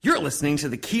listening to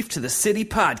the Keefe to the City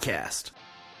podcast.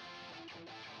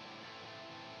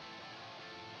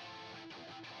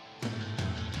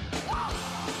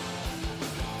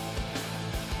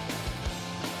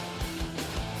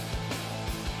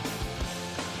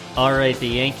 All right, the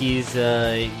Yankees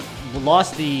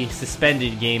lost the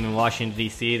suspended game in Washington,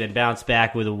 D.C., then bounced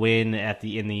back with a win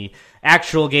in the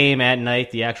actual game at night,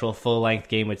 the actual full-length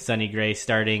game with Sonny Gray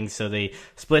starting. So they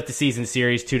split the season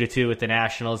series 2-2 with the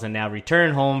Nationals and now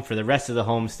return home for the rest of the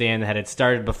homestand that had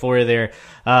started before their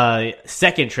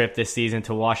second trip this season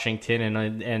to Washington.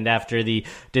 And after the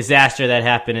disaster that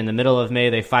happened in the middle of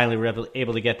May, they finally were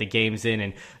able to get the games in.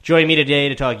 And join me today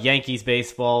to talk Yankees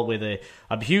baseball with a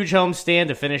huge homestand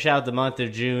to finish out the month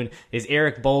of June is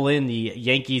Eric Bolin, the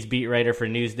Yankees beat writer for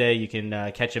Newsday. You can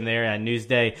catch him there on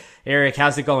Newsday. Eric,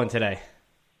 how's it going today?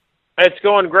 It's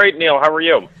going great, Neil. How are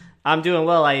you? I'm doing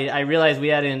well. I realize we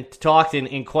hadn't talked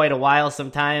in quite a while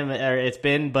it's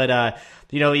been, but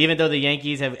even though the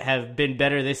Yankees have been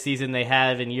better this season they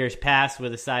have in years past,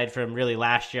 with aside from really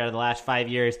last year, out of the last 5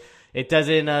 years, it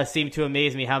doesn't seem to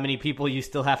amaze me how many people you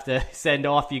still have to send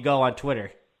off you go on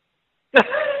Twitter.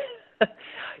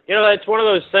 It's one of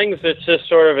those things that just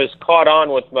sort of is caught on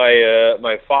with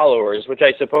my followers, which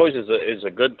I suppose is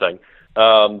a good thing.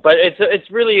 But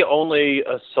it's really only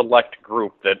a select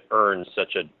group that earns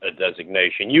such a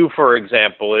designation. You, for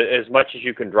example, as much as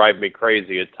you can drive me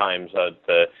crazy at times on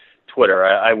Twitter,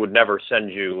 I would never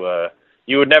send you.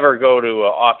 You would never go to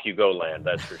off you go land.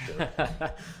 That's for sure.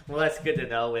 Well, that's good to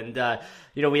know. And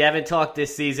we haven't talked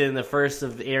this season. The first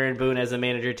of Aaron Boone as a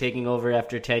manager taking over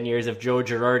after 10 years of Joe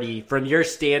Girardi. From your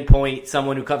standpoint,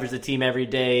 someone who covers the team every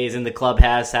day, is in the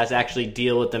clubhouse, has to actually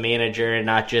deal with the manager and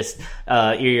not just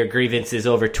your grievances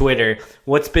over Twitter.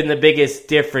 What's been the biggest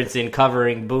difference in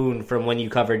covering Boone from when you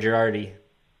covered Girardi?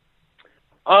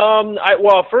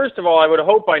 Well, first of all, I would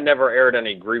hope I never aired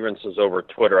any grievances over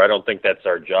Twitter. I don't think that's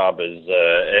our job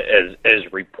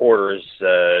as reporters,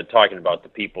 talking about the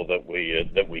people that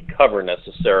we cover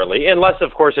necessarily, unless,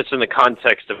 of course, it's in the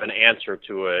context of an answer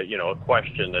to a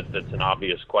question that's an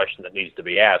obvious question that needs to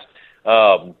be asked.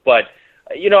 But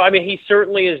he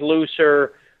certainly is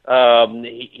looser.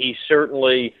 He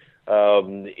certainly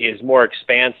is more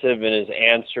expansive in his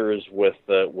answers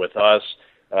with us.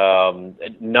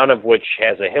 None of which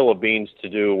has a hill of beans to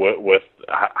do with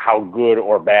how good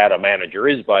or bad a manager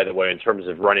is, by the way, in terms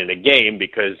of running a game,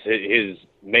 because his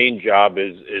main job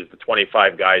is the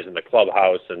 25 guys in the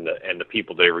clubhouse and the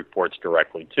people that he reports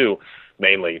directly to,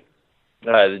 mainly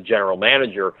the general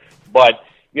manager. But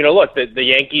look, the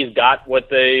Yankees got what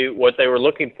they were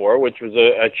looking for, which was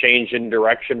a change in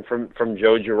direction from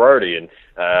Joe Girardi, and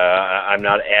I'm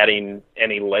not adding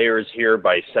any layers here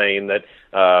by saying that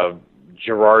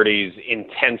Girardi's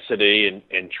intensity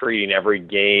and treating every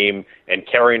game and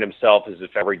carrying himself as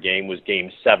if every game was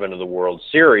Game 7 of the World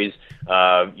Series,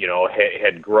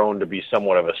 had grown to be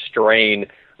somewhat of a strain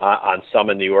on some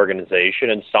in the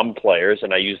organization and some players.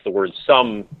 And I use the word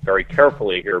some very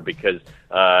carefully here because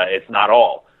it's not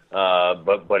all.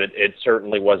 But it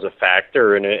certainly was a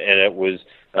factor, and it was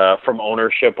from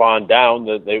ownership on down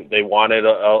that they wanted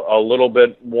a little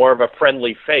bit more of a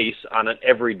friendly face on an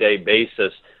everyday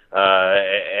basis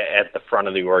at the front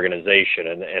of the organization,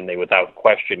 and they without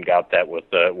question got that with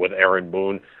Aaron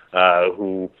Boone,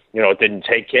 who it didn't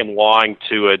take him long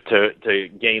to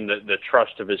gain the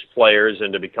trust of his players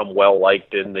and to become well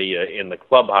liked in the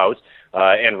clubhouse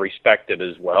and respected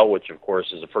as well, which of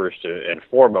course is the first and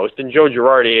foremost. And Joe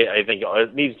Girardi, I think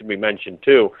it needs to be mentioned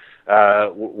too,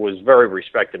 was very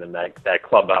respected in that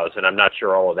clubhouse, and I'm not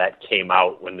sure all of that came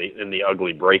out in the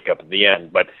ugly breakup at the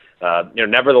end, but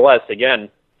nevertheless, again.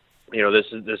 This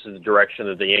is the direction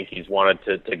that the Yankees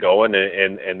wanted to go in,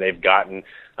 and they've gotten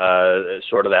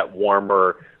sort of that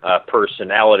warmer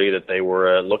personality that they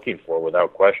were looking for,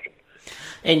 without question.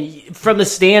 And from the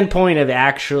standpoint of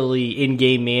actually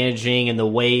in-game managing and the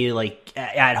way, like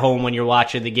at home when you're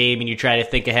watching the game and you try to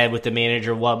think ahead with the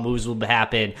manager what moves will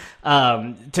happen,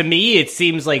 to me it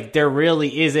seems like there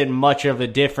really isn't much of a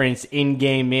difference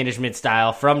in-game management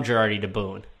style from Girardi to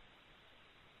Boone.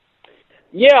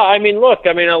 Yeah, look,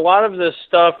 a lot of this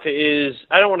stuff is,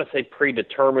 I don't want to say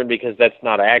predetermined because that's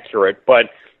not accurate, but,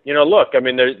 look,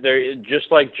 they're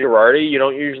just like Girardi, you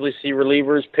don't usually see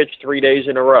relievers pitch 3 days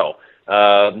in a row.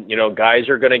 Guys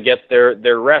are going to get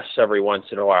their rests every once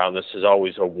in a while, and this is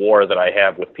always a war that I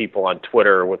have with people on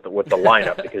Twitter with the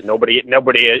lineup, because nobody,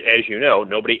 as you know,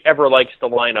 nobody ever likes the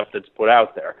lineup that's put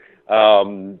out there.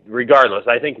 regardless,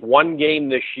 I think one game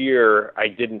this year I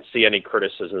didn't see any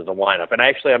criticism of the lineup. And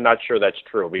actually, I'm not sure that's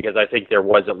true because I think there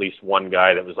was at least one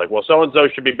guy that was like, well, so-and-so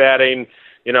should be batting,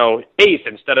 8th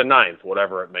instead of 9th,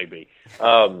 whatever it may be.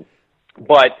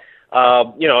 But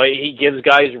he gives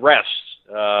guys rests,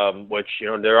 which,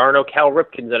 there are no Cal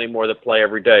Ripkens anymore that play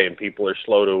every day, and people are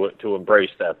slow to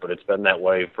embrace that. But it's been that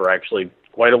way for actually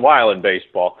quite a while in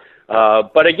baseball.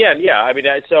 But again,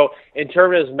 so in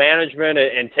terms of management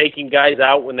and taking guys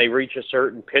out when they reach a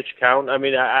certain pitch count,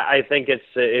 I think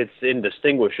it's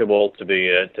indistinguishable to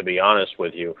be honest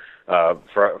with you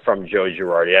from Joe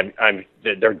Girardi.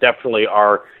 There definitely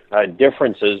are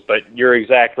differences, but you're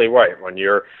exactly right. When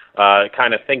you're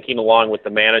kind of thinking along with the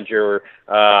manager,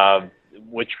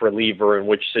 which reliever in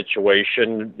which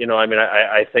situation,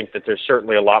 I think that there's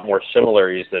certainly a lot more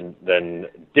similarities than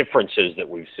differences that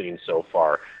we've seen so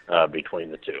far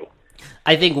between the two.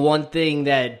 I think one thing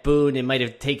that Boone, it might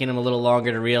have taken him a little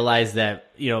longer to realize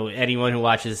that, anyone who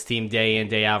watches this team day in,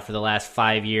 day out for the last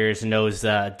 5 years knows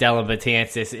Dellin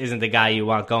Betances isn't the guy you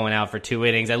want going out for 2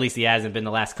 innings. At least he hasn't been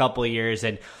the last couple of years.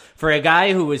 And for a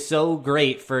guy who was so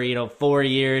great for, 4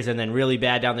 years and then really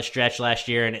bad down the stretch last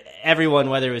year, and everyone,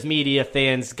 whether it was media,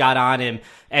 fans, got on him.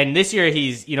 And this year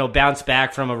he's, bounced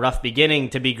back from a rough beginning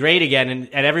to be great again.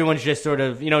 And everyone's just sort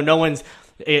of, no one's,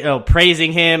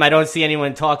 praising him. I don't see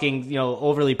anyone talking,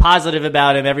 overly positive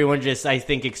about him. Everyone just, I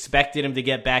think, expected him to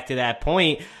get back to that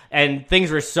point. And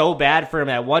things were so bad for him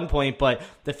at one point, but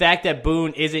the fact that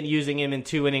Boone isn't using him in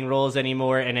 2-inning roles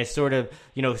anymore and has sort of,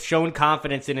 shown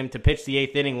confidence in him to pitch the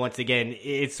 8th inning once again,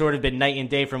 it's sort of been night and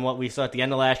day from what we saw at the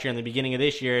end of last year and the beginning of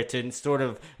this year to sort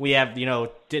of, we have,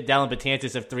 Dellin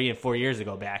Betances of 3 and 4 years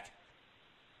ago back.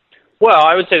 Well,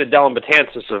 I would say the Dellin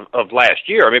Betances of last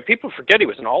year. People forget he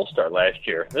was an all-star last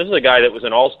year. This is a guy that was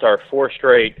an all-star 4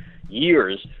 straight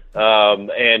years.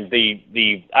 And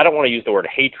the I don't want to use the word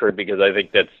hatred because I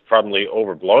think that's probably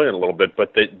overblowing it a little bit,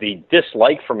 but the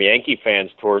dislike from Yankee fans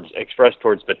expressed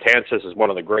towards Betances is one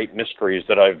of the great mysteries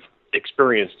that I've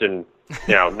experienced in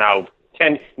now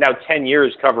 10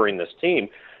 years covering this team.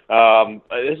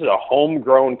 This is a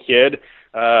homegrown kid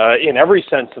in every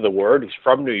sense of the word. He's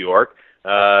from New York.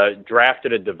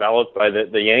 Drafted and developed by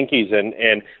the Yankees,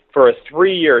 and for a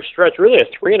 3-year stretch, really a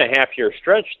 3.5-year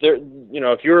stretch, there,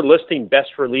 if you're listing best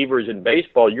relievers in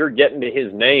baseball, you're getting to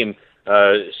his name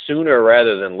sooner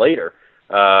rather than later.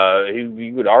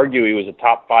 You would argue he was a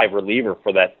top 5 reliever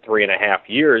for that 3.5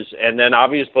 years, and then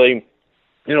obviously,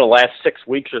 last 6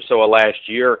 weeks or so of last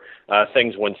year,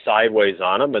 things went sideways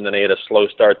on him, and then he had a slow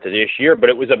start to this year. But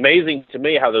it was amazing to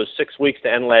me how those 6 weeks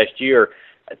to end last year,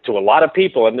 to a lot of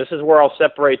people, and this is where I'll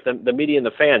separate the media and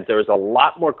the fans, there was a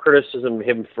lot more criticism of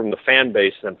him from the fan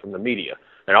base than from the media.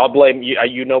 And I'll blame you.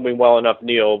 You know me well enough,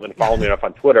 Neil, and follow me enough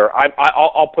on Twitter.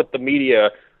 I'll put the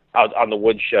media out on the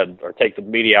woodshed, or take the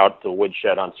media out to the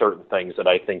woodshed on certain things that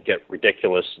I think get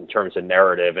ridiculous in terms of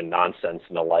narrative and nonsense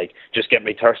and the like. Just get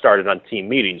me started on team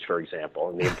meetings, for example,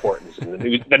 and the importance and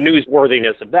the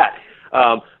newsworthiness of that.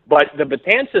 But the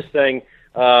Betances thing,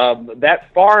 that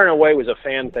far and away was a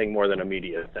fan thing more than a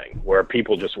media thing, where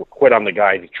people just would quit on the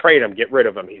guy, trade him, get rid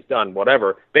of him, he's done,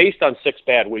 whatever, based on 6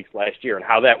 bad weeks last year and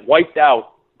how that wiped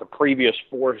out the previous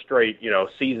 4 straight,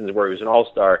 seasons where he was an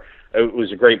all-star. It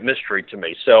was a great mystery to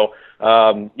me. So,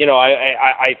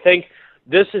 I think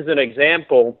this is an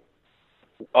example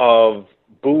of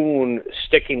Boone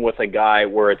sticking with a guy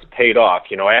where it's paid off.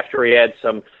 After he had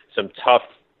some tough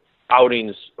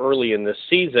outings early in this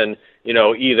season,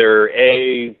 either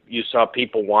A, you saw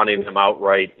people wanting him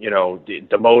outright,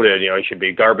 demoted, he should be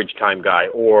a garbage time guy,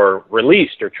 or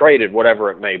released or traded,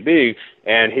 whatever it may be.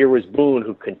 And here was Boone,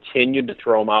 who continued to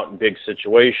throw him out in big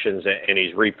situations, and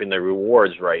he's reaping the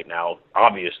rewards right now,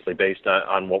 obviously, based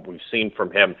on what we've seen from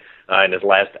him in his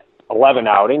last 11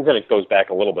 outings, and it goes back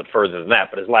a little bit further than that,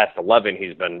 but his last 11,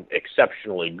 he's been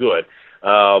exceptionally good.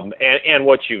 And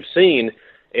what you've seen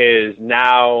is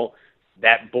now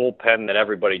that bullpen that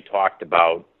everybody talked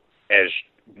about as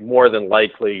more than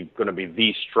likely going to be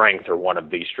the strength or one of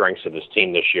the strengths of this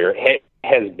team this year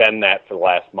has been that for the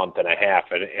last month and a half.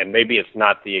 And maybe it's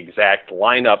not the exact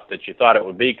lineup that you thought it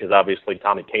would be, because obviously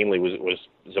Tommy Kahnle was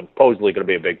supposedly going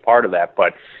to be a big part of that.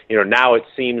 But, now it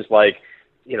seems like,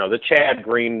 the Chad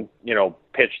Green,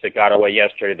 pitch that got away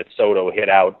yesterday that Soto hit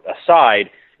out aside,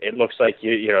 it looks like,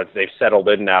 they've settled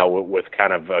in now with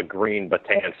kind of Green,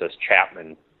 Betances,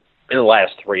 Chapman in the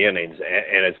last 3 innings,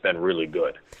 and it's been really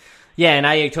good. Yeah, and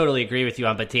I totally agree with you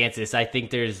on Betances. I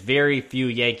think there's very few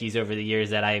Yankees over the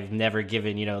years that I've never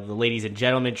given, the ladies and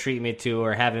gentlemen treatment to,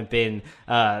 or haven't been,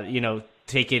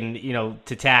 taken,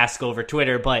 to task over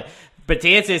Twitter. But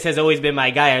Betances has always been my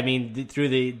guy. I mean, through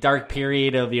the dark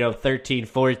period of 13,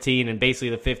 14, and basically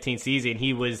the 15th season,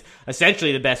 he was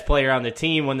essentially the best player on the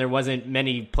team when there wasn't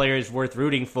many players worth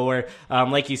rooting for.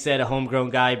 Like you said, a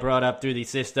homegrown guy brought up through the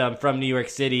system from New York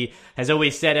City, has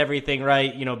always said everything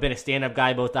right. Been a stand-up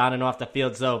guy both on and off the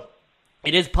field. So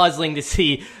it is puzzling to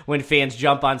see when fans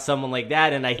jump on someone like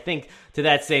that, and I think to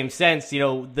that same sense,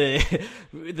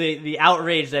 the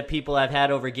outrage that people have had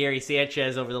over Gary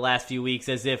Sanchez over the last few weeks,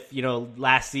 as if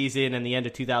last season and the end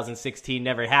of 2016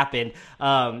 never happened.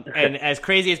 And as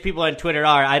crazy as people on Twitter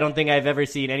are, I don't think I've ever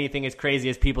seen anything as crazy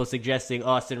as people suggesting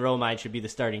Austin Romine should be the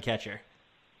starting catcher.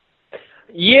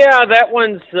 Yeah, that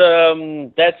one's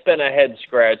that's been a head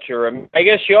scratcher. I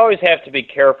guess you always have to be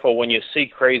careful when you see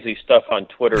crazy stuff on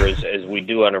Twitter, as we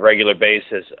do on a regular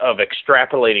basis, of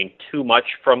extrapolating too much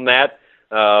from that.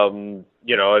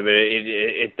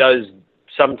 It does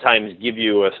sometimes give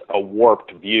you a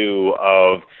warped view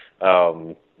of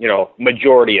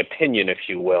majority opinion, if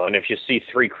you will. And if you see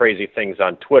three crazy things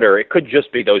on Twitter, it could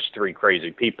just be those three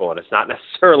crazy people, and it's not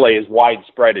necessarily as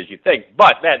widespread as you think.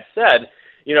 But that said,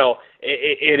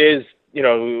 it is,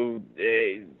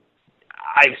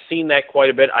 I've seen that quite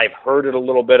a bit. I've heard it a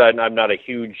little bit. I'm not a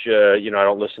huge, I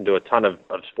don't listen to a ton of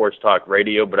sports talk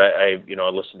radio, but I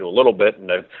listen to a little bit,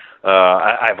 and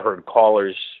I've heard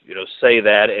callers, say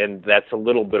that, and that's a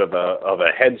little bit of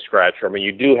a head scratcher. I mean,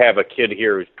 you do have a kid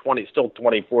here who's still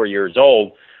 24 years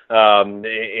old,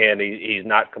 and he's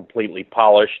not completely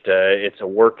polished. It's a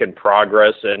work in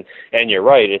progress, and you're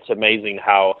right. It's amazing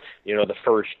how, the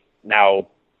first now,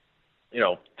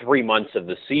 3 months of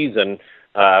the season,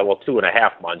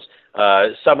 2.5 months,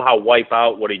 somehow wipe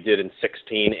out what he did in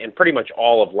 16 and pretty much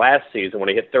all of last season when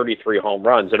he hit 33 home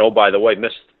runs. And, oh, by the way,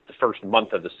 missed the first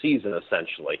month of the season,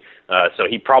 essentially. So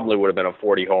he probably would have been a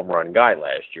 40 home run guy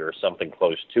last year or something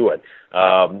close to it.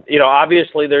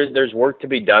 Obviously there's work to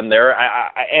be done there.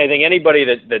 I think anybody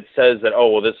that says that, oh,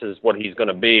 well, this is what he's going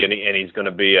to be, and he's going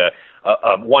to be a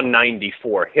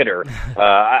 194 hitter.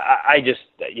 I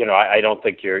don't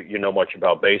think you know much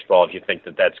about baseball if you think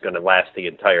that that's going to last the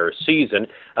entire season.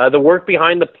 The work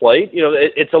behind the plate,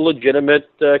 it's a legitimate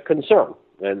concern,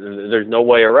 and there's no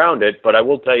way around it. But I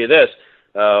will tell you this.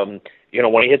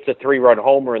 When he hits a 3-run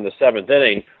homer in the 7th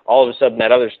inning, all of a sudden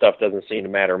that other stuff doesn't seem to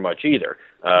matter much either.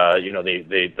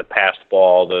 The passed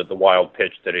ball, the wild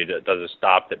pitch that he doesn't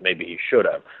stop that maybe he should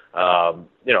have.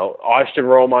 Austin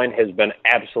Romine has been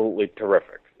absolutely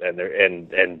terrific.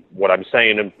 And what I'm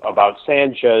saying about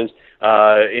Sanchez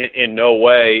in no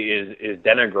way is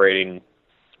denigrating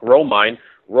Romine.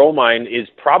 Romine is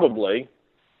probably,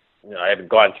 I haven't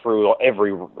gone through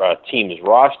every team's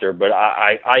roster, but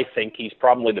I think he's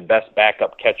probably the best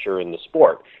backup catcher in the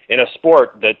sport, in a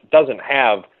sport that doesn't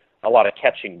have a lot of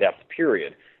catching depth,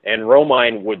 period. And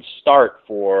Romine would start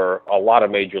for a lot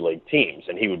of major league teams,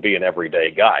 and he would be an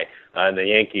everyday guy. And the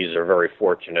Yankees are very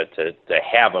fortunate to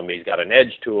have him. He's got an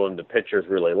edge to him. The pitchers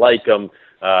really like him.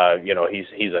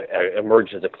 He's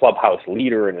emerged as a clubhouse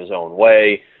leader in his own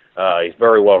way. He's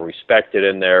very well respected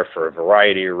in there for a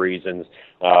variety of reasons.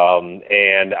 And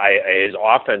his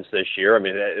offense this year, I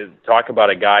mean, talk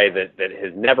about a guy that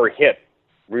has never hit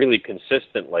really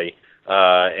consistently,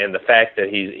 and the fact that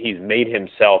he's made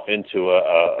himself into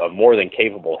a more than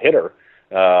capable hitter.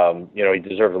 He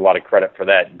deserves a lot of credit for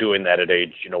that, doing that at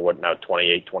age, now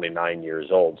 28, 29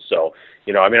 years old. So,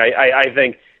 I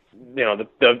think,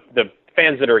 the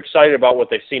fans that are excited about what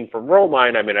they've seen from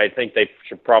Romine, I think they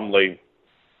should probably,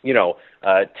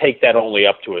 take that only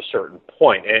up to a certain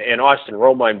point. And Austin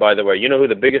Romine, by the way, you know who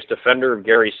the biggest defender of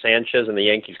Gary Sanchez in the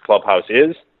Yankees clubhouse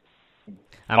is?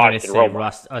 I'm going to say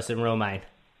Austin Romine.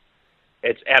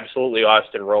 It's absolutely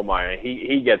Austin Romine.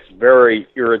 He gets very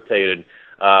irritated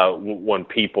when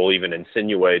people even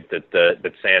insinuate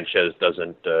that Sanchez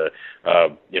doesn't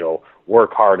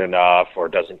work hard enough or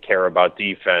doesn't care about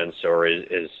defense or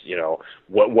is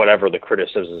whatever the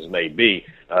criticisms may be.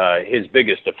 His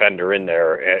biggest defender in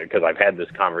there, because I've had this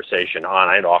conversation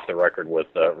on and off the record with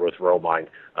Romine,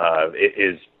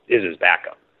 is his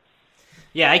backup.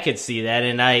 Yeah, I could see that,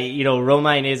 and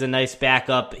Romine is a nice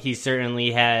backup. He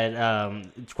certainly had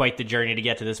quite the journey to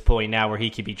get to this point now where he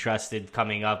could be trusted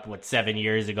coming up, 7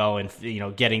 years ago, and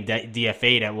getting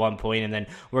DFA'd at one point, and then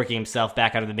working himself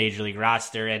back onto the major league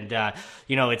roster. And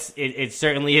it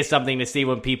certainly is something to see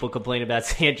when people complain about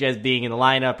Sanchez being in the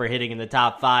lineup or hitting in the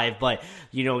top 5. But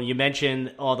you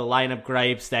mentioned all the lineup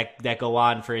gripes that go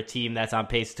on for a team that's on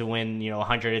pace to win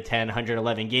 110,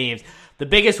 111 games. The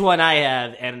biggest one I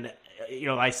have, and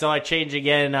I saw it change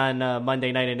again on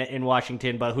Monday night in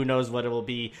Washington, but who knows what it will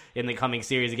be in the coming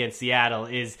series against Seattle,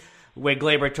 is when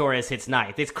Gleyber Torres hits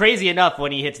ninth. It's crazy enough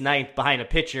when he hits ninth behind a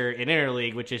pitcher in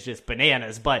interleague, which is just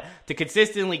bananas. But to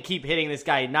consistently keep hitting this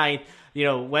guy ninth,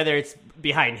 whether it's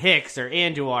behind Hicks or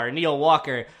Andujar or Neil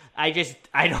Walker, I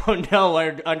don't know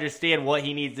or understand what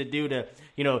he needs to do to,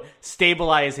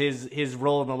 stabilize his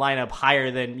role in the lineup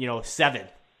higher than, 7.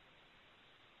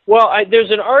 Well,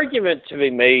 there's an argument to be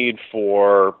made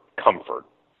for comfort.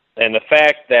 And the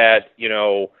fact that,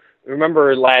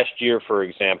 remember last year, for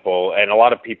example, and a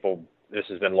lot of people, this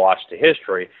has been lost to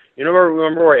history.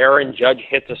 Remember where Aaron Judge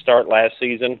hit to start last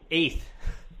season? 8th.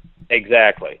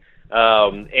 Exactly.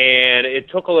 And it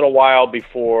took a little while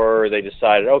before they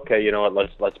decided, okay, you know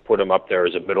what, let's put him up there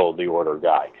as a middle of the order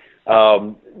guy.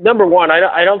 Number one,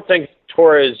 I don't think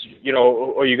Torres,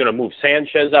 are you going to move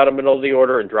Sanchez out of middle of the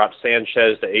order and drop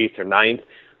Sanchez to 8th or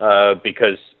 9th?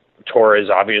 Because Torres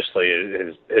obviously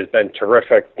has been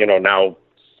terrific, now,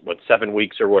 7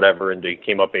 weeks or whatever, and he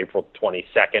came up April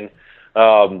 22nd.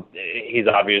 He's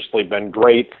obviously been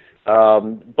great.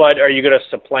 But are you going to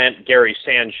supplant Gary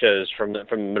Sanchez from the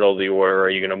middle of the order? Are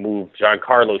you going to move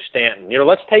Giancarlo Stanton?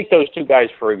 Let's take those two guys,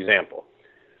 for example.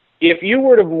 If you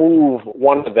were to move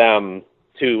one of them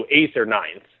to 8th or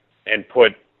 9th and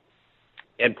put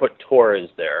Torres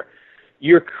there,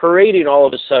 you're creating all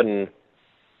of a sudden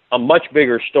a much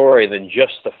bigger story than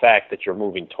just the fact that you're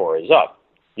moving Torres up.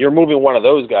 You're moving one of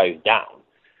those guys down.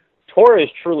 Torres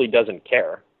truly doesn't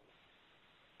care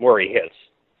where he hits.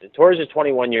 Torres is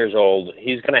 21 years old.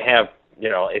 He's going to have,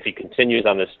 if he continues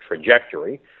on this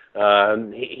trajectory,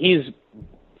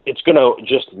 it's going to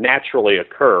just naturally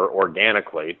occur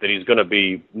organically that he's going to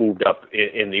be moved up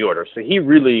in the order. So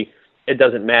it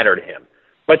doesn't matter to him.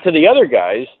 But to the other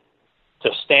guys, to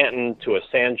Stanton, to a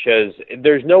Sanchez,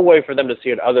 there's no way for them to see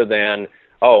it other than,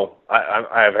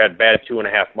 I've had bad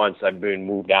 2.5 months. I've been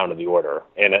moved down to the order,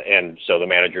 and so the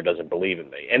manager doesn't believe in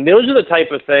me. And those are the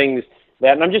type of things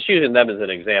that, and I'm just using them as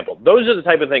an example, those are the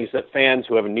type of things that fans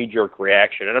who have a knee-jerk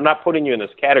reaction, and I'm not putting you in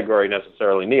this category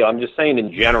necessarily, Neil, I'm just saying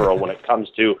in general when it comes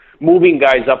to moving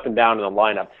guys up and down in the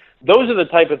lineup, those are the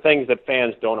type of things that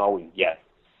fans don't always get.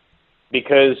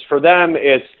 Because for them,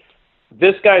 it's,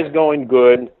 this guy's going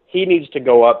good, he needs to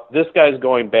go up, this guy's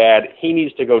going bad, he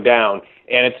needs to go down,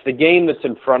 and it's the game that's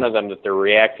in front of them that they're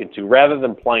reacting to, rather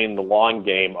than playing the long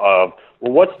game of,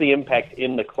 well, what's the impact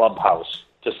in the clubhouse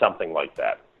to something like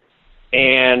that?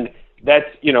 And that's,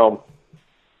 Dellin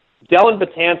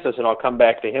Betances, and I'll come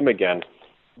back to him again,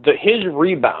 his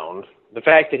rebound, the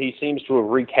fact that he seems to have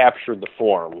recaptured the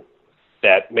form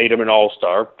that made him an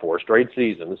all-star 4 straight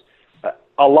seasons,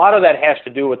 a lot of that has to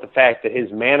do with the fact that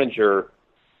his manager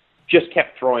just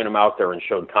kept throwing him out there and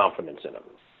showed confidence in him.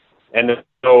 And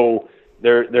so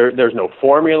there's no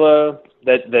formula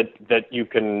that you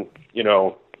can,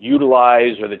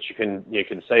 utilize or that you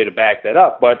can say to back that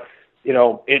up. But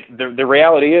the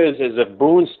reality is if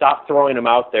Boone stopped throwing him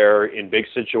out there in big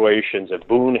situations, if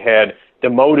Boone had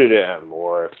demoted him,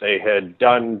 or if they had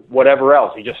done whatever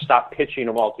else, he just stopped pitching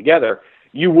him altogether,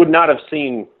 you would not have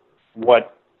seen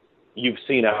what you've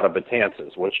seen out of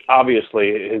Betances, which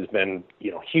obviously has been,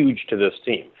 huge to this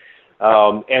team.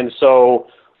 And so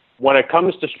when it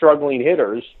comes to struggling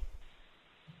hitters,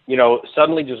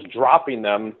 suddenly just dropping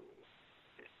them,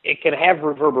 it can have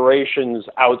reverberations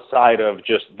outside of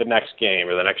just the next game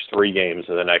or the next 3 games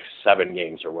or the next 7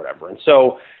 games or whatever. And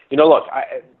so, look,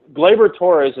 Gleyber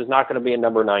Torres is not going to be a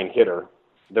number 9 hitter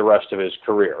the rest of his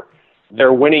career.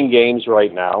 They're winning games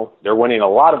right now. They're winning a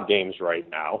lot of games right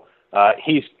now.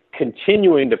 He's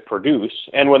continuing to produce,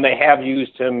 and when they have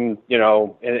used him,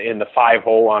 in the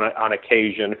 5-hole on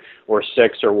occasion, or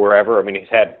 6 or wherever, I mean, he's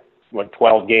had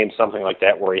 12 games, something like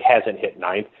that, where he hasn't hit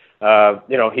 9th.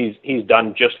 He's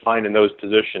done just fine in those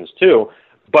positions too.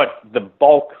 But the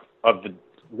bulk of the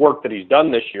work that he's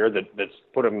done this year, that's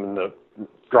put him in the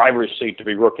driver's seat to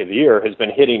be Rookie of the Year, has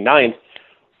been hitting 9th.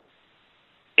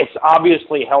 It's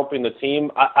obviously helping the team.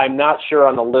 I'm not sure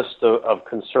on the list of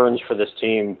concerns for this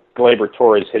team, Gleyber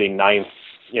Torres hitting 9th,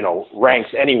 ranks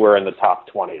anywhere in the top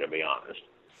 20, to be honest.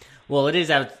 Well, it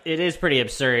is pretty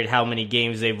absurd how many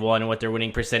games they've won and what their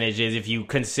winning percentage is if you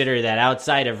consider that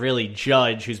outside of really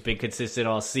Judge, who's been consistent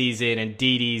all season, and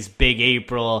Didi's Big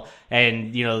April,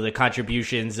 and the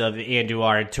contributions of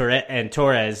Andujar and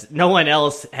Torres, no one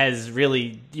else has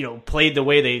really played the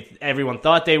way everyone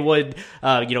thought they would.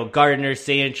 Gardner,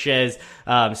 Sanchez,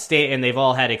 and they've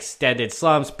all had extended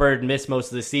slumps. Bird missed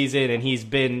most of the season, and he's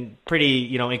been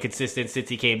pretty inconsistent since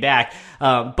he came back.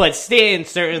 But Stanton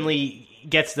certainly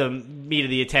gets the meat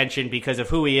of the attention because of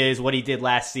who he is, what he did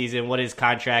last season, what his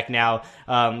contract now,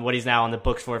 what he's now on the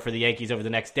books for the Yankees over the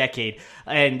next decade.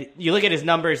 And you look at his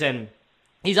numbers, and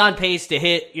he's on pace to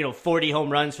hit, 40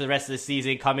 home runs for the rest of the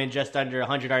season, come in just under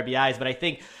 100 RBIs. But I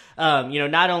think,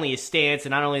 not only his stance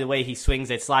and not only the way he swings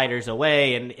at sliders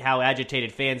away and how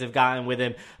agitated fans have gotten with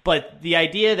him, but the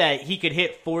idea that he could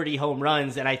hit 40 home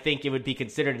runs, and I think it would be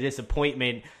considered a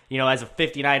disappointment, as a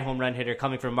 59 home run hitter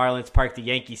coming from Marlins Park to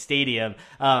Yankee Stadium.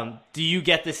 Do you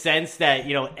get the sense that,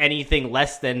 anything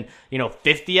less than,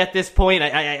 50 at this point,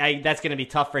 that's going to be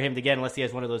tough for him to get unless he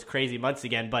has one of those crazy months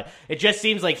again. But it just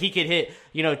seems like he could hit,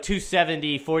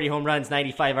 270, 40 home runs,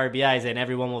 95 RBIs, and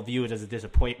everyone will view it as a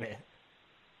disappointment.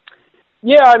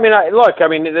 Yeah,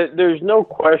 there's no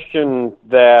question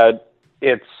that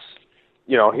it's,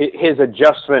 his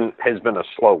adjustment has been a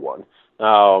slow one.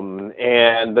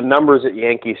 And the numbers at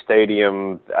Yankee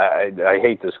Stadium, I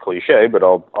hate this cliche, but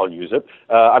I'll use it.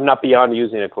 I'm not beyond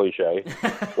using a cliche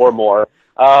or more.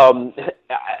 The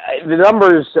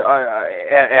numbers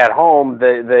at home,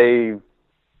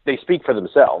 they speak for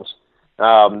themselves.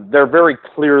 They're very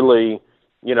clearly,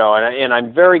 and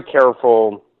I'm very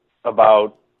careful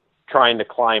about trying to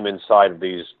climb inside of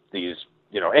these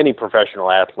any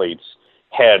professional athlete's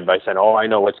head by saying, "Oh, I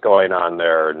know what's going on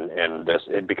there," and this,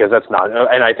 because that's not.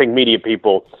 And I think media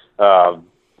people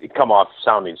come off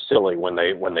sounding silly when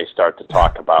they start to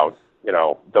talk about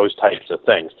those types of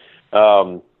things.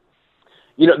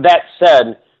 That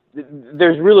said,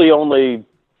 there's really only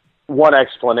one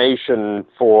explanation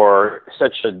for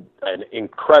such an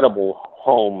incredible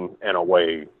home and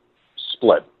away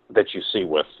split that you see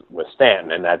with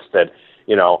Stanton, and that's that,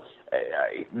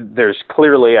 there's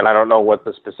clearly, and I don't know what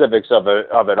the specifics of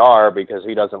it are because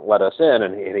he doesn't let us in,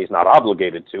 and he's not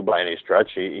obligated to by any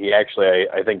stretch. He actually,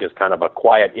 I think, is kind of a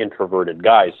quiet, introverted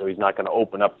guy, so he's not going to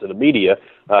open up to the media,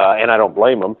 and I don't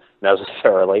blame him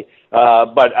necessarily.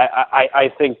 But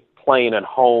I think playing at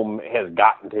home has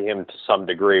gotten to him to some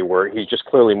degree where he's just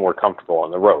clearly more comfortable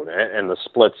on the road, and the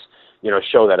splits,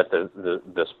 show that at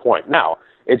this point. Now,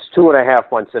 it's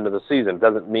 2.5 months into the season. It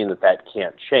doesn't mean that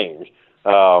can't change.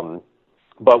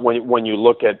 But when you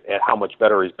look at how much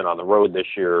better he's been on the road this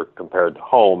year compared to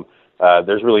home,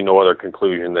 there's really no other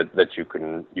conclusion that you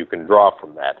can draw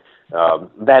from that.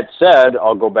 That said,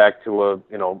 I'll go back to a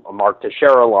Mark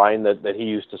Teixeira line that he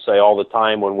used to say all the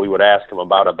time when we would ask him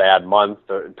about a bad month,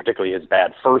 particularly his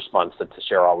bad first months that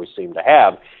Teixeira always seemed to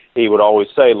have. He would always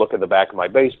say, "Look at the back of my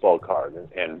baseball card,"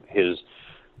 and his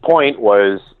point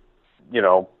was,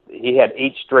 he had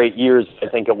 8 straight years, I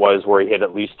think it was, where he hit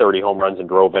at least 30 home runs and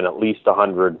drove in at least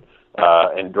 100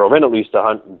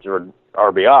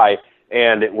 RBI.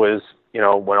 And it was,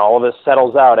 when all of this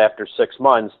settles out after 6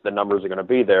 months, the numbers are going to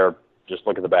be there. Just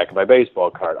look at the back of my baseball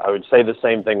card. I would say the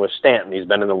same thing with Stanton. He's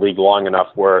been in the league long enough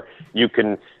where you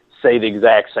can say the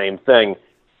exact same thing.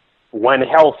 When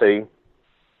healthy,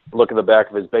 look at the back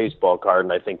of his baseball card,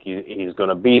 and I think he's going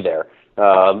to be there.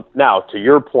 Now, to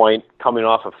your point, coming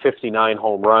off of 59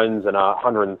 home runs and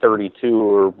 132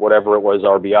 or whatever it was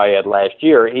RBI had last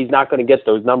year, he's not going to get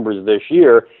those numbers this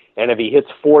year. And if he hits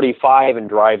 45 and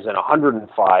drives in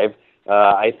 105,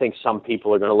 I think some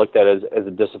people are going to look at it as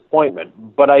a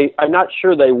disappointment. But I'm not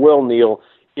sure they will, Neil,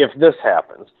 if this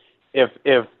happens.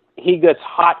 If he gets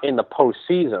hot in the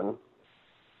postseason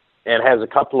and has a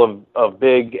couple of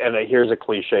big, and here's a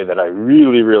cliche that I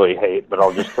really, really hate, but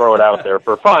I'll just throw it out there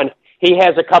for fun. He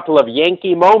has a couple of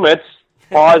Yankee moments,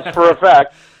 pause for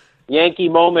effect, Yankee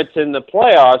moments in the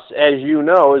playoffs, as you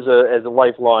know, as a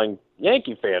lifelong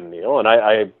Yankee fan, Neil, and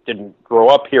I didn't grow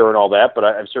up here and all that, but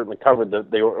I've certainly covered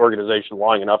the organization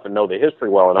long enough and know the history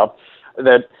well enough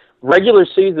that regular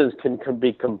seasons can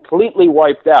be completely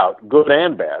wiped out, good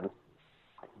and bad,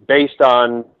 based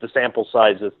on the sample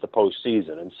size that's the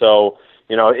postseason. And so,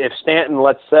 if Stanton,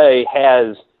 let's say,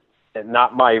 has,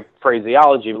 not my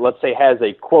phraseology, but let's say has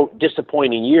a, quote,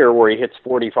 disappointing year where he hits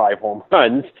 45 home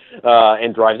runs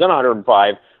and drives in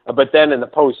 105, but then in the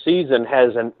postseason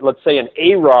has, let's say, an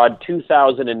A-Rod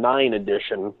 2009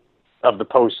 edition of the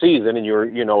postseason, and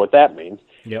you know what that means,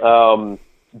 yep.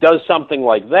 Does something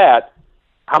like that,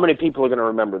 how many people are going to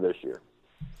remember this year?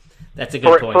 That's a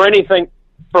good point.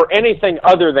 For anything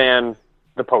other than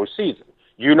the postseason.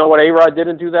 You know what A-Rod did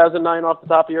in 2009 off the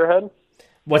top of your head?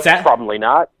 What's that? Probably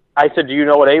not. I said, do you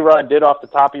know what A-Rod did off the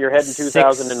top of your head in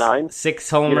 2009? 6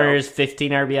 homers,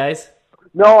 15 RBIs?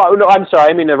 No, I'm sorry.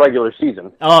 I mean the regular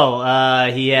season. Oh,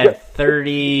 he had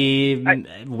 30,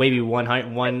 maybe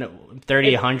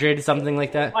 130, 100, something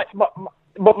like that.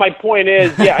 But my point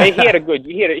is, yeah, he had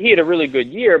a really good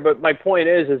year. But my point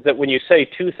is that when you say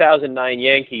 2009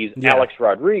 Yankees, yeah, Alex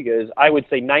Rodriguez, I would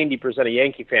say 90% of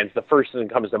Yankee fans, the first thing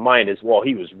that comes to mind is, well,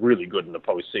 he was really good in the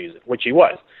postseason, which he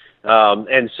was.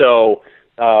 And so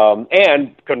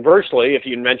And conversely, if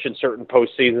you mention certain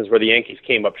postseasons where the Yankees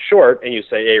came up short and you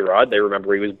say A-Rod, they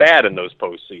remember he was bad in those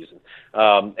postseasons.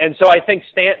 And so I think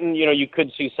Stanton, you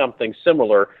could see something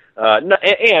similar.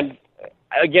 And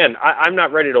again, I'm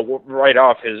not ready to write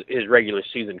off his regular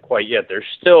season quite yet. There's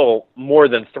still more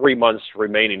than 3 months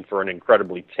remaining for an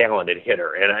incredibly talented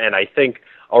hitter. And I think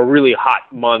a really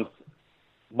hot month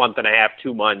and a half,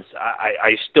 2 months,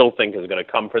 I still think is going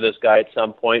to come for this guy at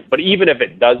some point. But even if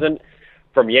it doesn't,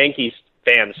 from Yankees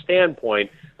fan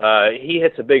standpoint, he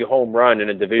hits a big home run in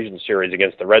a division series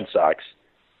against the Red Sox.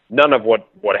 None of what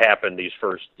happened these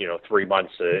first 3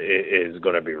 months is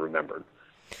going to be remembered.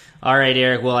 All right,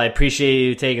 Eric. Well, I appreciate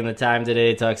you taking the time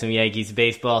today to talk some Yankees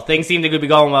baseball. Things seem to be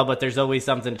going well, but there's always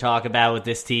something to talk about with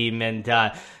this team, and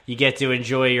you get to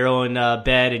enjoy your own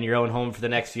bed and your own home for the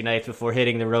next few nights before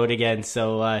hitting the road again.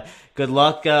 So good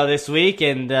luck this week,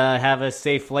 and have a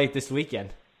safe flight this weekend.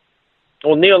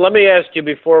 Well, Neil, let me ask you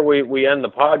before we end the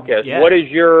podcast. Yeah. What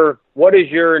is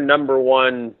your number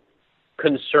one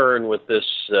concern with this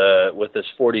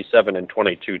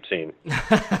 47-22 team?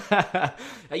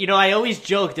 I always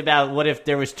joked about what if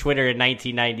there was Twitter in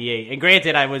 1998. And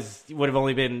granted, I would have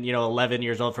only been 11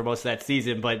 years old for most of that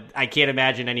season, but I can't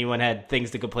imagine anyone had things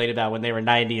to complain about when they were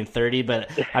 90 and 30. But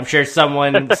I'm sure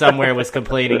someone somewhere was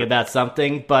complaining about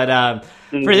something. But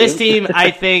for this team,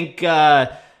 I think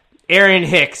Aaron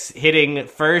Hicks hitting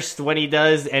first when he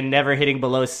does and never hitting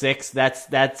below 6. That's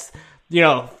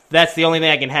the only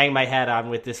thing I can hang my hat on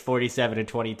with this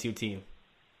 47-22 team.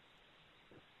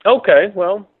 Okay,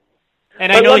 well,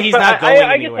 and I know he's not going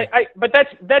anywhere. But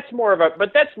that's more of a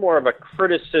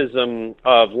criticism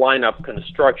of lineup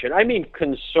construction. I mean,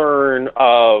 concern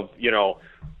of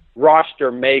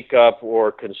roster makeup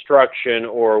or construction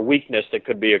or weakness that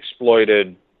could be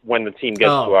exploited when the team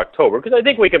gets to October. Because I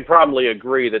think we can probably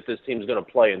agree that this team's going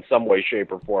to play in some way,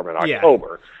 shape, or form in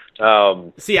October.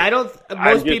 See, I don't.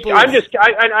 I'm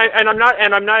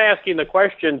not asking the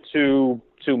question to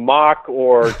mock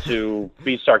or to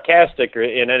be sarcastic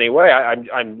in any way.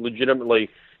 I'm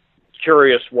legitimately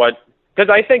curious because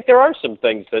I think there are some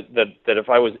things that if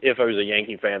I was a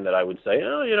Yankee fan that I would say,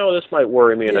 this might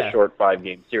worry me in a short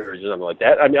 5-game series or something like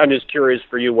that. I'm just curious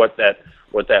for you what that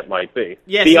might be.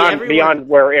 Yeah, beyond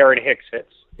where Aaron Hicks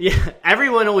hits. Yeah,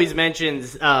 everyone always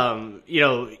mentions, what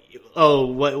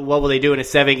will they do in a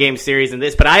 7-game series and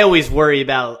this? But I always worry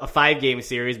about a 5-game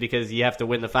series because you have to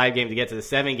win the 5-game to get to the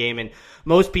 7-game. And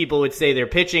most people would say they're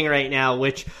pitching right now,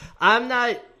 which I'm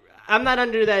not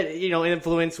under that,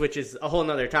 influence, which is a whole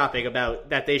nother topic about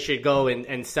that they should go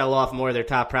and sell off more of their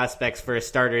top prospects for a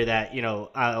starter that,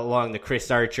 along the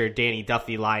Chris Archer, Danny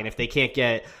Duffy line. If they can't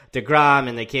get DeGrom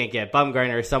and they can't get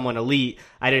Bumgarner or someone elite,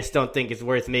 I just don't think it's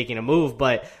worth making a move.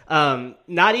 But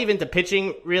not even the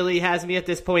pitching really has me at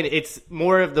this point. It's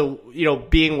more of the,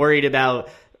 being worried about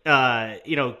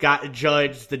the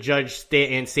Judge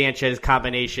and Sanchez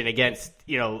combination against,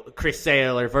 Chris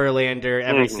Sale or Verlander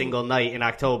every single night in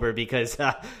October, because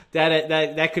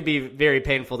that could be very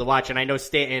painful to watch. And I know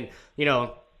Stanton,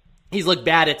 he's looked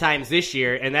bad at times this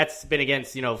year, and that's been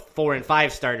against, 4 and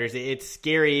 5 starters. It's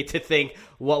scary to think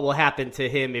what will happen to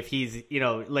him if he's,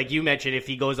 like you mentioned, if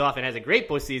he goes off and has a great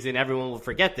postseason, everyone will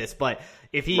forget this. But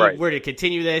if he were to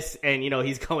continue this and,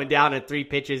 he's going down at 3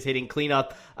 pitches, hitting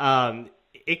cleanup,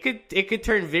 it could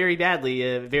turn very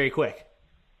badly very quick.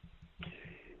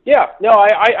 Yeah, no,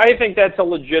 I think that's a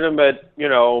legitimate,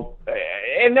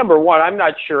 and number one, I'm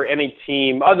not sure any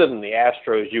team other than the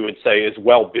Astros you would say is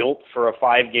well built for a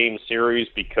 5-game series,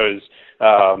 because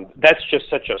that's just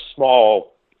such a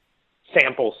small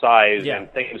sample size,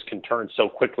 and things can turn so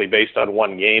quickly based on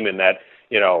one game in that,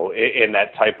 in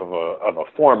that type of a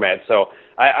format. So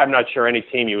I'm not sure any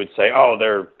team you would say,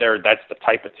 that's the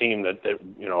type of team that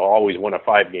always win a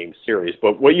 5-game series.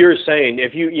 But what you're saying,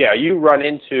 if you run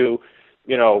into,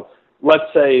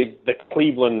 let's say the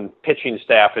Cleveland pitching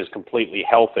staff is completely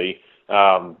healthy,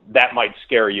 that might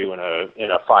scare you in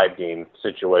a 5-game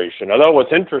situation. Although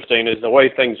what's interesting is the way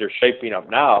things are shaping up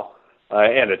now,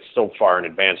 and it's so far in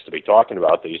advance to be talking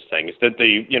about these things, that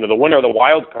the winner of the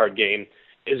wild card game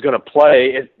is going to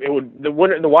play. The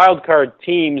wild card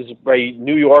teams by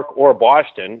New York or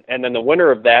Boston, and then the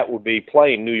winner of that would be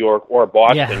playing New York or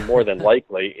Boston more than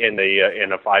likely in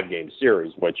a 5-game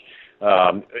series. Which,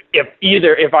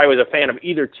 if I was a fan of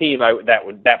either team,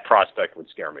 that prospect would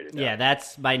scare me to death. Yeah,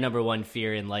 that's my number one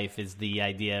fear in life, is the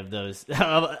idea of those.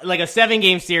 Like a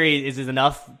 7-game series is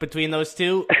enough between those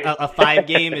two. A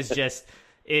 5-game is just.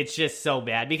 It's just so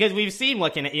bad, because we've seen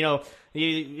what can,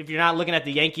 if you're not looking at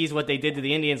the Yankees, what they did to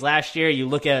the Indians last year, you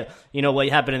look at, what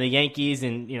happened to the Yankees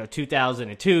in,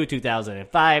 2002,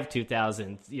 2005,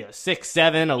 2006,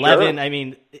 7, 11. Sure. I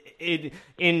mean,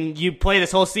 you play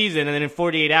this whole season, and then in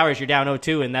 48 hours you're down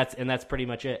 0-2, and that's pretty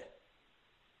much it.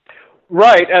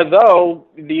 Right, though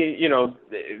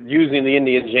using the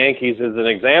Indians-Yankees as an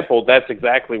example, that's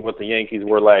exactly what the Yankees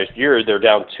were last year. They're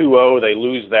down 2-0. They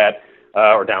lose that,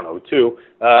 or down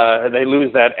 0-2. They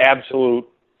lose that absolute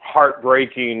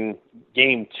heartbreaking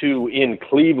Game 2 in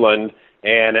Cleveland,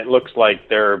 and it looks like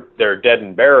they're dead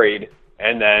and buried.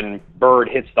 And then Bird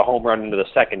hits the home run into the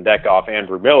second deck off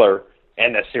Andrew Miller,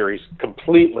 and the series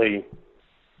completely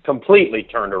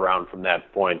turned around from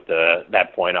that point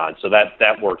on. So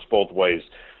that works both ways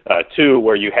too,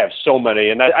 where you have so many,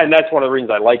 and that's one of the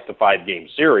reasons I like the 5-game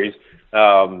series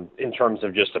in terms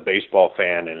of just a baseball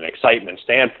fan and an excitement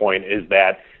standpoint, is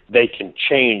that they can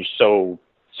change so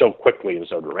quickly and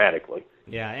so dramatically.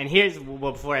 Yeah, and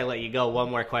before I let you go, one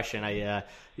more question.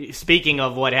 Speaking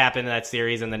of what happened in that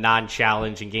series and the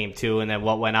non-challenge in Game 2 and then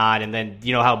what went on, and then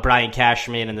how Brian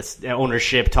Cashman and the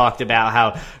ownership talked about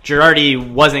how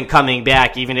Girardi wasn't coming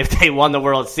back even if they won the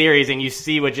World Series, and you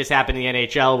see what just happened in the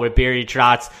NHL with Barry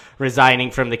Trotz resigning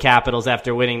from the Capitals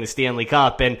after winning the Stanley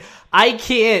Cup. And I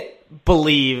can't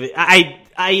believe,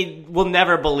 I will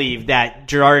never believe that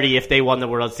Girardi, if they won the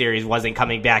World Series, wasn't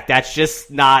coming back. That's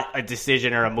just not a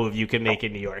decision or a move you can make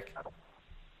in New York.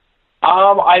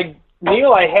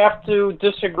 Neil, I have to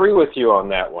disagree with you on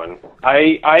that one.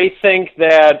 I think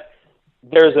that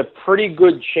there's a pretty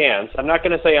good chance, I'm not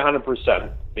going to say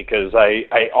 100%, because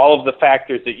all of the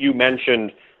factors that you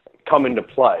mentioned come into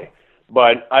play.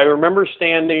 But I remember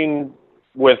standing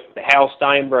with Hal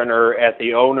Steinbrenner at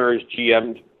the owners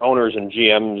and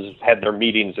GMs had their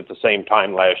meetings at the same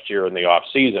time last year in the off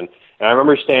season. And I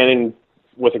remember standing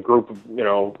with a group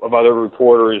of other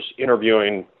reporters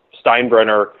interviewing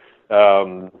Steinbrenner.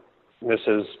 This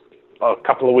is a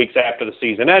couple of weeks after the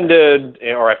season ended,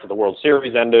 or after the World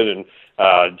Series ended, and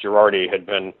Girardi had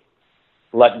been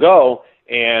let go.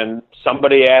 And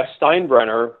somebody asked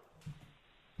Steinbrenner,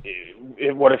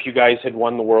 what if you guys had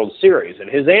won the World Series? And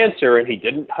his answer, and he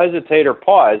didn't hesitate or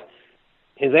pause,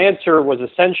 his answer was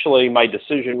essentially, my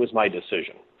decision was my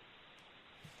decision.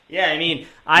 Yeah, I mean,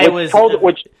 I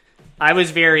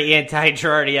was very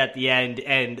anti-Girardi at the end,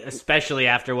 and especially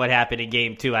after what happened in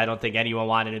Game 2. I don't think anyone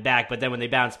wanted it back. But then when they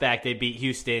bounced back, they beat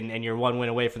Houston, and you're one win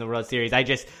away from the World Series. I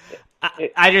just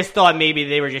thought maybe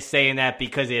they were just saying that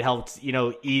because it helped,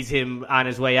 ease him on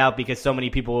his way out, because so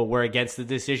many people were against the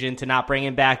decision to not bring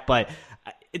him back. But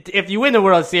if you win the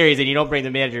World Series and you don't bring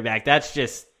the manager back, that's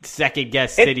just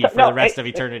second-guess City for the rest of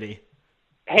eternity.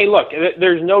 Hey, look,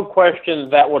 there's no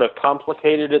question that would have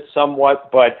complicated it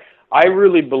somewhat, but I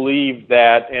really believe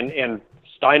that, and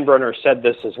Steinbrenner said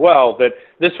this as well, that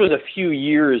this was a few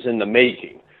years in the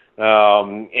making,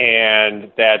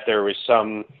 and that there was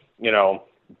some,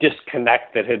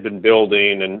 disconnect that had been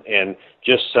building, and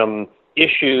just some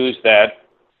issues that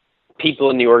people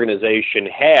in the organization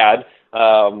had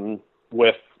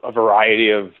with a variety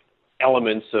of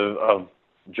elements of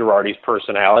Girardi's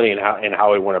personality and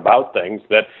how he went about things.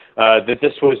 That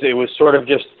it was sort of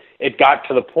just, it got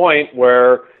to the point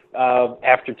where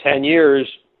after 10 years,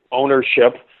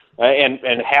 ownership,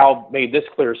 and Hal made this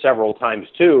clear several times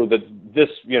too, that this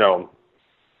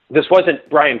wasn't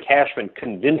Brian Cashman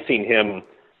convincing him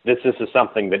that this is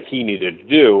something that he needed to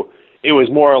do. It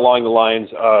was more along the lines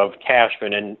of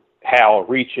Cashman and Hal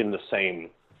reaching the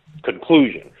same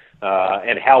conclusion.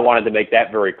 And Hal wanted to make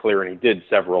that very clear, and he did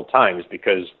several times,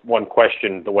 because one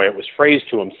question, the way it was phrased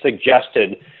to him,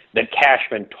 suggested that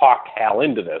Cashman talked Hal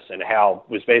into this, and Hal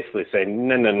was basically saying,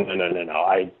 no,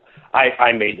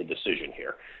 I made the decision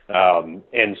here.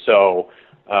 And so,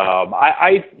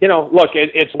 look,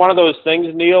 it's one of those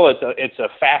things, Neil. It's a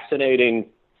fascinating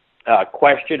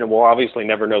question, and we'll obviously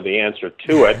never know the answer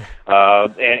to it.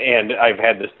 And I've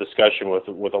had this discussion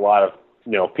with a lot of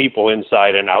people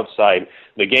inside and outside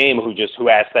the game who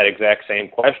asked that exact same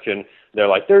question. They're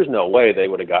like, there's no way they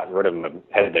would have gotten rid of him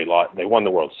had they won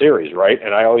the World Series, right?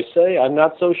 And I always say, I'm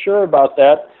not so sure about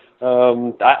that.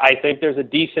 I think there's a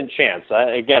decent chance.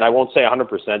 I won't say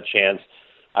 100% chance.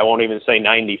 I won't even say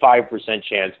 95%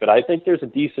 chance, but I think there's a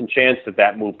decent chance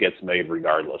that move gets made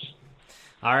regardless.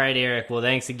 All right, Eric. Well,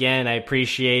 thanks again. I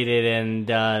appreciate it, and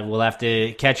we'll have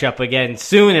to catch up again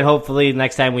soon, and hopefully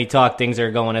next time we talk, things are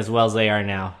going as well as they are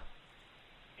now.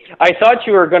 I thought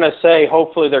you were going to say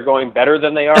hopefully they're going better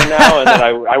than they are now, and then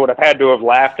I would have had to have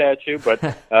laughed at you, but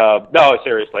no,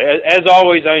 seriously. As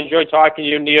always, I enjoy talking to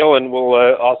you, Neil, and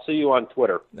I'll see you on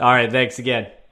Twitter. All right, thanks again.